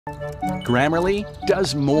Grammarly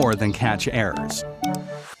does more than catch errors.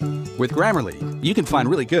 With Grammarly, you can find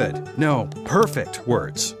really good, no, perfect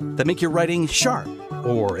words that make your writing sharp,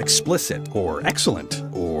 or explicit, or excellent,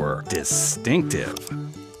 or distinctive.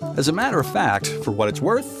 As a matter of fact, for what it's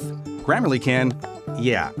worth, Grammarly can,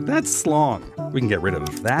 yeah, that's long. We can get rid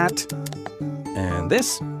of that, and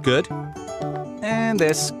this, good, and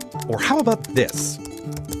this, or how about this?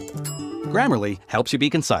 Grammarly helps you be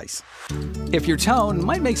concise. If your tone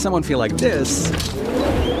might make someone feel like this,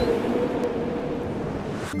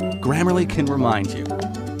 Grammarly can remind you.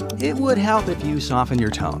 It would help if you soften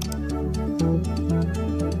your tone.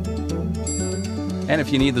 And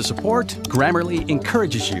if you need the support, Grammarly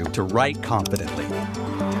encourages you to write confidently.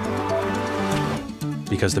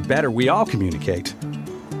 Because the better we all communicate,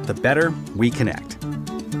 the better we connect.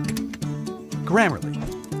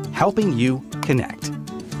 Grammarly, helping you connect.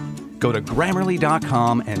 Go to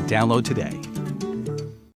Grammarly.com and download today.